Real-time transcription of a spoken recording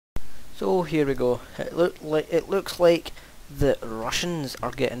So here we go. It looks like the Russians are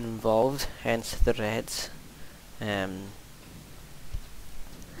getting involved, hence the Reds.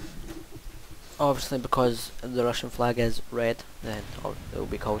 Obviously, because the Russian flag is red, then it will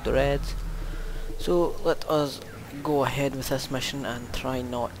be called the Reds. So let us go ahead with this mission and try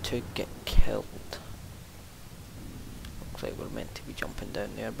not to get killed. Looks like we're meant to be jumping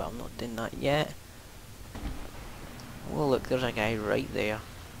down there, but I'm not doing that yet. Oh look, there's a guy right there.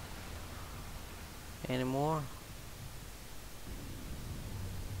 Any more?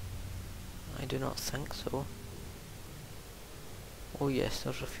 I do not think so. Oh yes,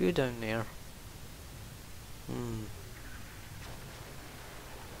 there's a few down there.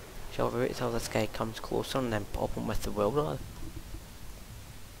 Shall we wait till this guy comes closer and then pop him with the well rod?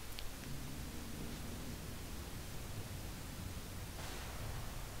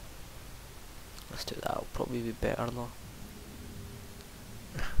 Let's do that, it'll probably be better though.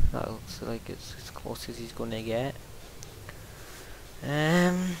 That looks like it's as close as he's gonna get.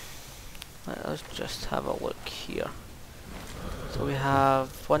 Let us just have a look here. So we have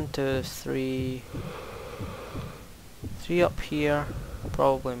 1, 2, 3 up here,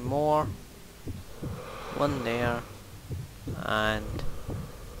 probably more. 1 there, and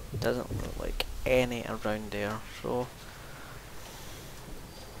doesn't look like any around there. So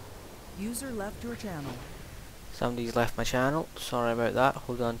user left your channel. Somebody's left my channel. Sorry about that.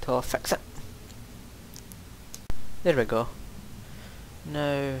 Hold on till I fix it. There we go.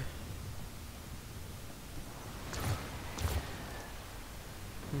 Now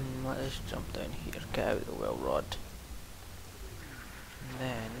let us jump down here, get out the well rod, and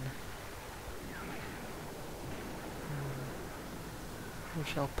then we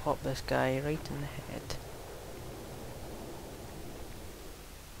shall pop this guy right in the head.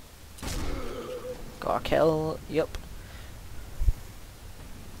 Got a kill, yep.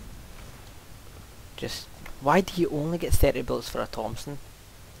 Just, why do you only get 30 bullets for a Thompson?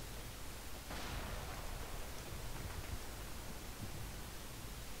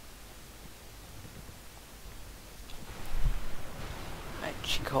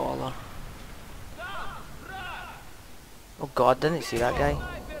 Itchy collar. Oh god, didn't see that guy.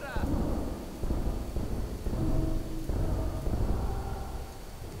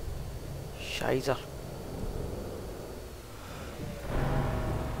 Shizer.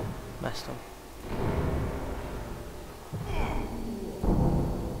 Missed him.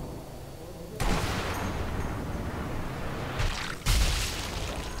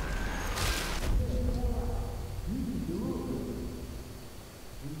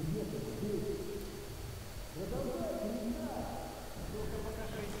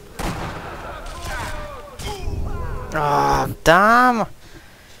 Ah, damn!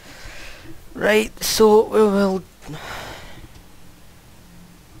 Right, so we will...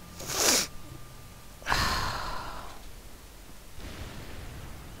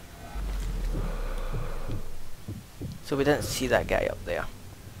 So we didn't see that guy up there. I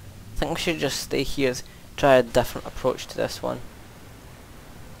think we should just stay here, try a different approach to this one.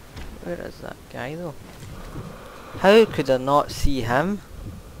 Where is that guy though? How could I not see him?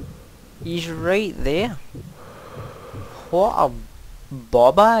 He's right there. What a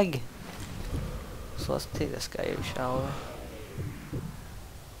bobag. So let's take this guy out, shall we?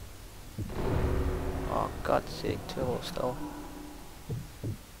 Oh God's sake, too low still.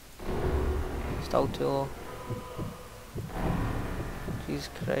 Still too low. Jesus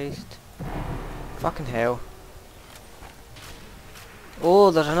Christ. Fucking hell.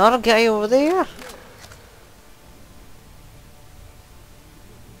 Oh, there's another guy over there.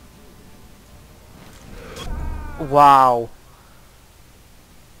 Wow.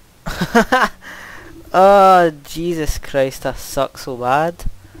 Oh, Jesus Christ, that sucks so bad.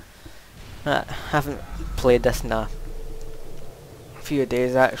 I haven't played this in a few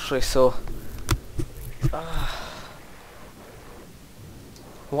days actually, so...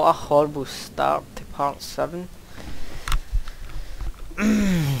 What a horrible start to part 7.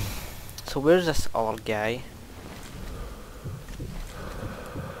 So where's this other guy?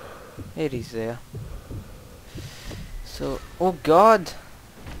 There he's there. So, oh god!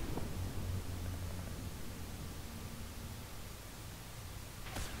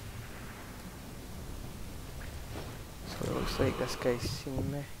 So it looks like this guy's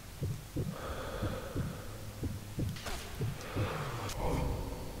seen me.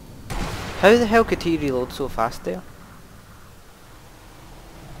 How the hell could he reload so fast there?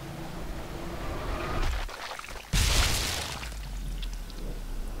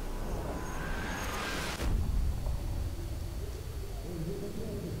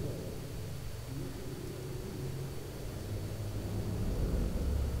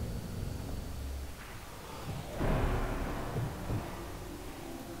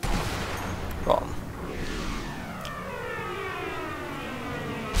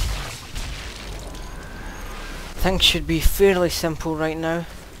 Things should be fairly simple right now.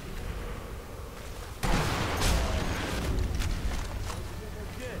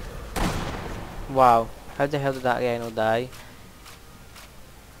 Wow, how the hell did that guy not die?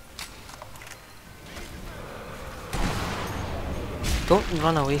 Don't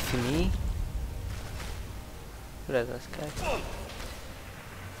run away from me. Where is this guy?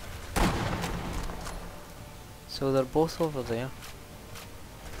 So they're both over there.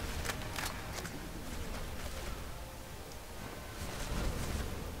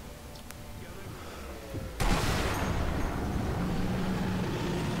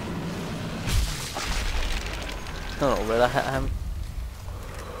 I don't know where I hit him.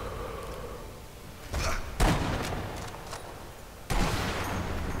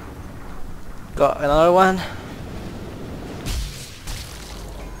 Got another one.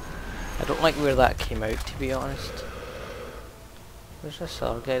 I don't like where that came out, to be honest. Where's this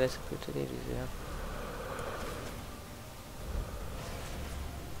other guy that's about to there? He's there.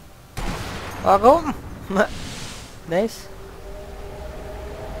 Oh, I got him! Nice.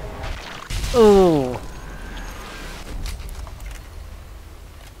 Oh!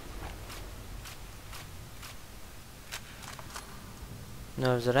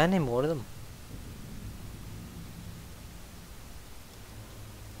 Now, is there any more of them?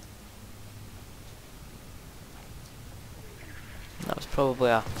 That was probably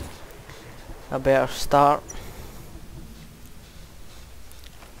a better start.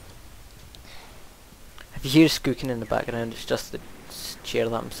 If you hear squeaking in the background, it's just the chair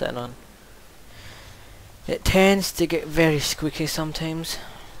that I'm sitting on. It tends to get very squeaky sometimes.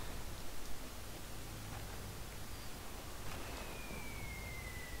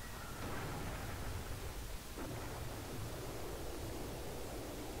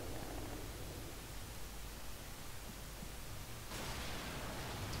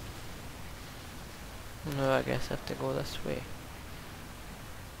 No, I guess I have to go this way.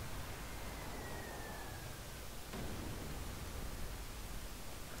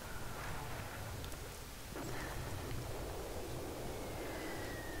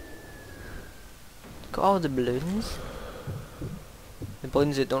 Got all the balloons. The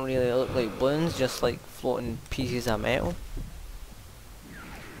balloons that don't really look like balloons, just like floating pieces of metal.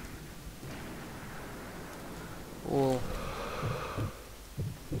 Oh.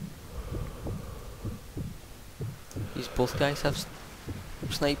 These both guys have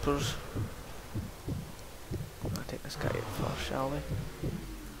snipers. I'll take this guy out first, shall we?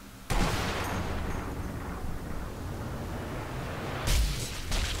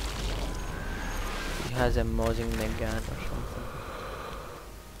 He has a Mosin Nagant or something.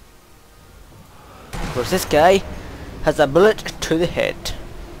 Whereas this guy has a bullet to the head.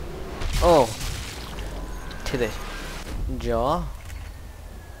 Oh. To the jaw.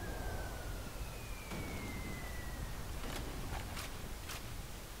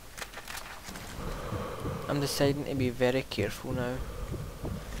 I'm deciding to be very careful now,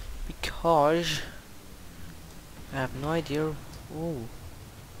 because I have no idea. Oh,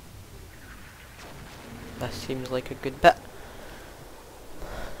 that seems like a good bit.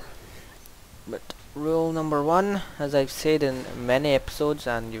 But rule number one, as I've said in many episodes,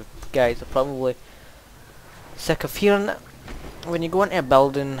 and you guys are probably sick of hearing it, when you go into a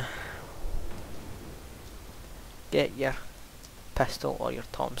building, get your pistol or your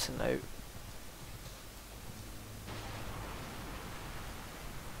Thompson out.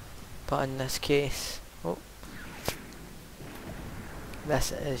 But in this case, oh,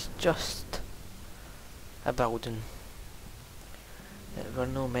 this is just a building that we're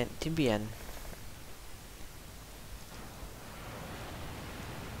not meant to be in.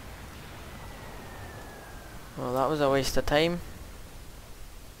 Well, that was a waste of time.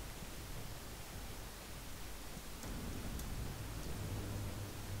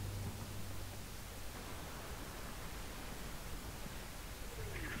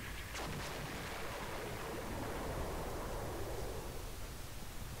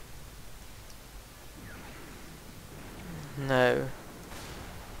 Now,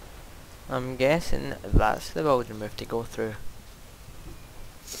 I'm guessing that's the building we have to go through,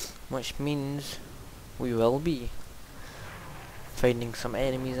 which means we will be finding some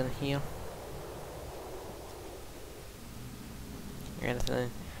enemies in here.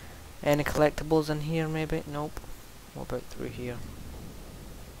 Anything? Any collectibles in here maybe? Nope. What about through here?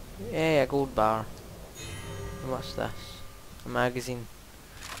 Yeah, a gold bar. And what's this? A magazine.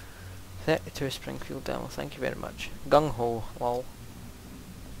 32 Springfield Demo, thank you very much. Gung Ho, lol.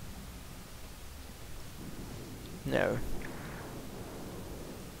 No.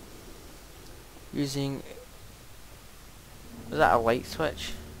 Using... is that a light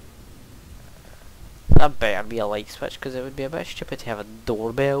switch? That better be a light switch, because it would be a bit stupid to have a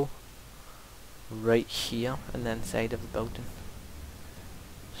doorbell right here in the inside of the building.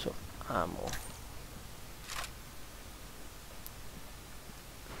 So, ammo.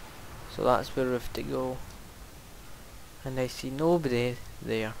 So that's where we have to go. And I see nobody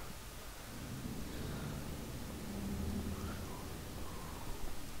there.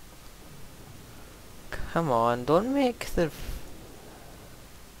 Come on, don't make the...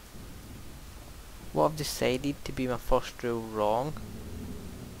 what I've decided to be my first rule wrong.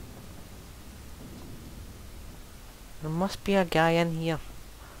 There must be a guy in here.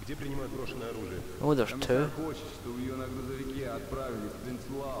 Где принимают брошенное оружие? Oh, there's two. Хочет, чтобы ее на грузовике отправили в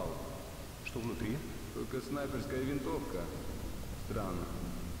Венцлау. Что внутри? Только снайперская винтовка. Странно.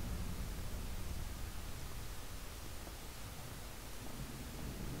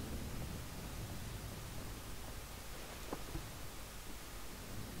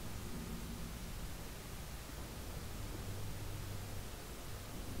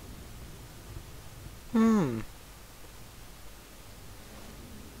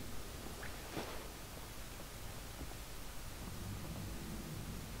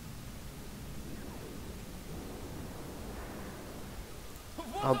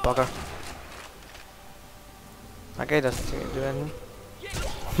 Oh bugger. That guy doesn't seem to do anything.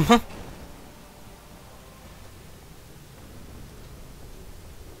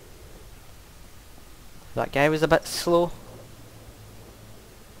 That guy was a bit slow.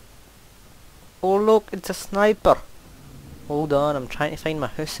 Oh look, it's a sniper. Hold on, I'm trying to find my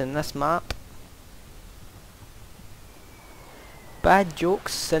house in this map. Bad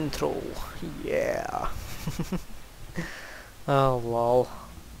Jokes Central. Yeah. Oh lol.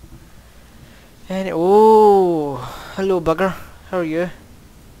 Oh, hello bugger. How are you?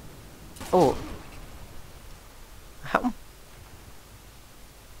 Oh. Hit him.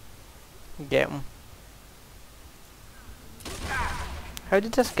 Get him. How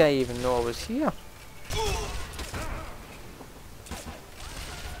did this guy even know I was here?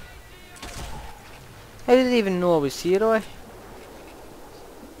 How did he even know I was here, Roy?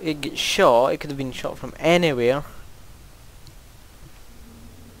 He gets shot, it could have been shot from anywhere.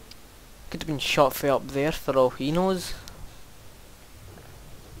 Could have been shot from up there for all he knows.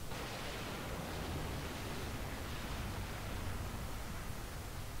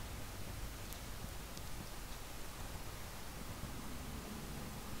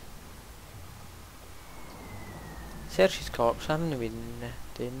 Search his corpse, I haven't been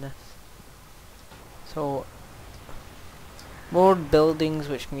doing this. So, more buildings,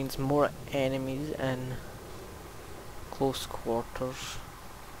 which means more enemies in close quarters.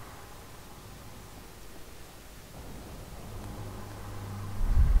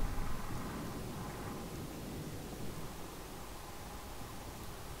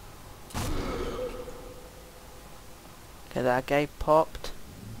 Okay, that guy popped.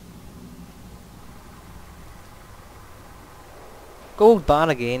 Gold bar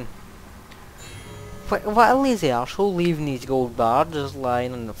again. What a lazy arsehole leaving these gold bars just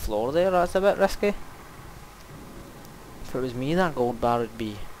lying on the floor there. That's a bit risky. If it was me, that gold bar would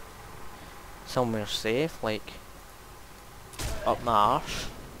be somewhere safe, like up my arse.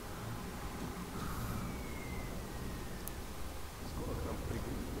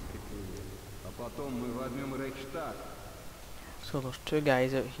 So there's two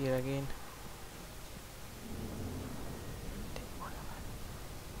guys out here again.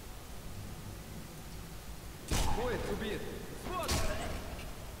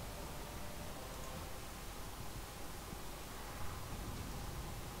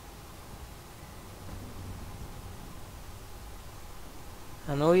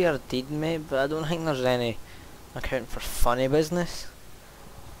 I know you're dead, mate, but I don't think there's any account for funny business.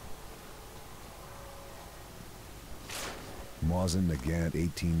 Mosin Nagant,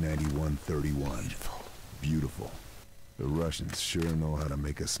 1891-31. Beautiful. Beautiful. The Russians sure know how to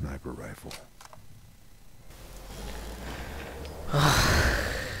make a sniper rifle.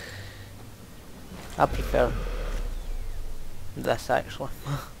 I prefer this actually.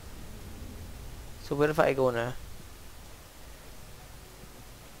 So where have I go now?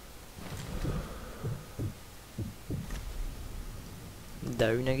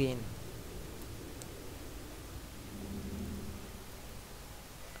 Down again.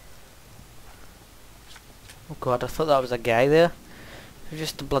 Oh god, I thought that was a guy there. It was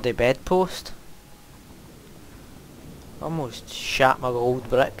just a bloody bedpost. Almost shat my gold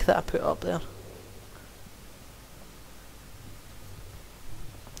brick that I put up there.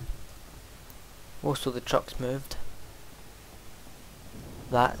 Most of the trucks moved.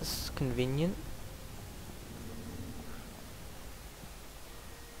 That's convenient.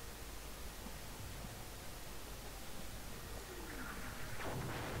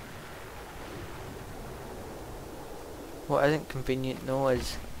 What isn't convenient though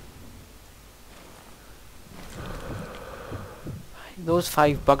is those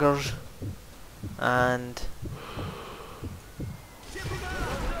 5 buggers and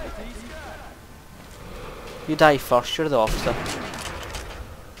you die first, you're the officer.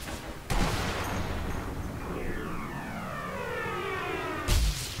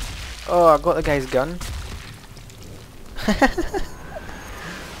 Oh, I got the guy's gun.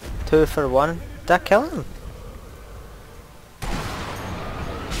 2 for 1. Did I kill him?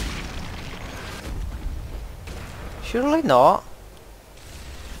 Surely not.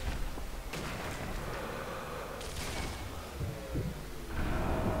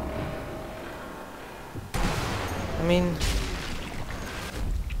 I mean...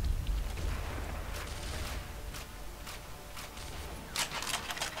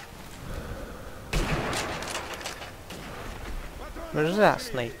 Where's that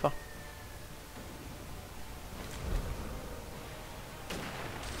sniper?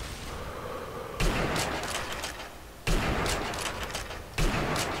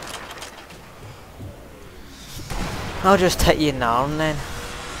 I'll just hit you now and then.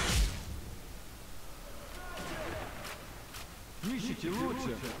 Ищите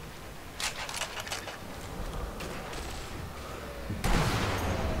лучше.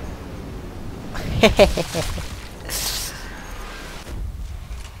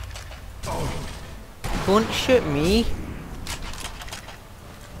 Don't shoot me.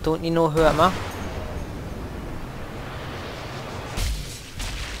 Don't you know who I am?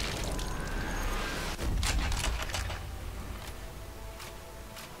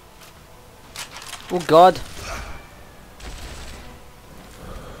 Oh god.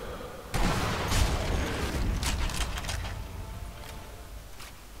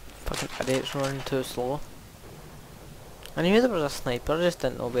 Fucking idiot's running too slow. I knew there was a sniper, I just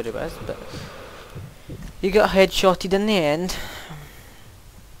didn't know where he was, but you got headshotted in the end.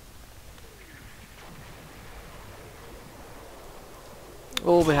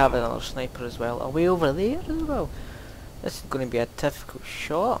 Oh, we have another sniper as well. Are we over there as well? This is going to be a difficult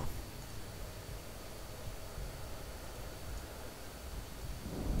shot.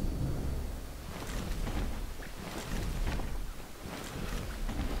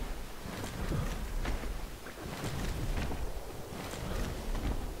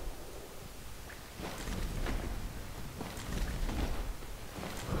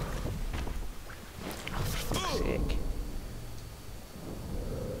 Oh, for fuck's sake.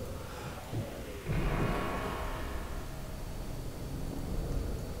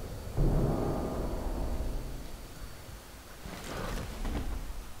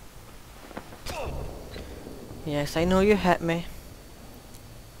 Yes, I know you hit me.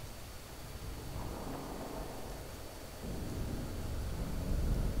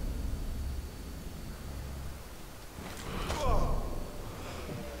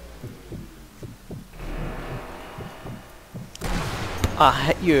 I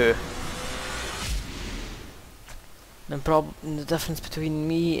hit you. The difference between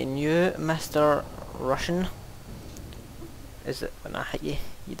me and you, Mr. Russian, is that when I hit you,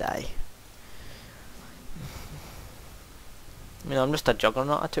 you die. I mean, I'm just a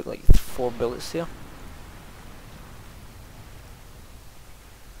juggernaut. I took like 4 bullets there.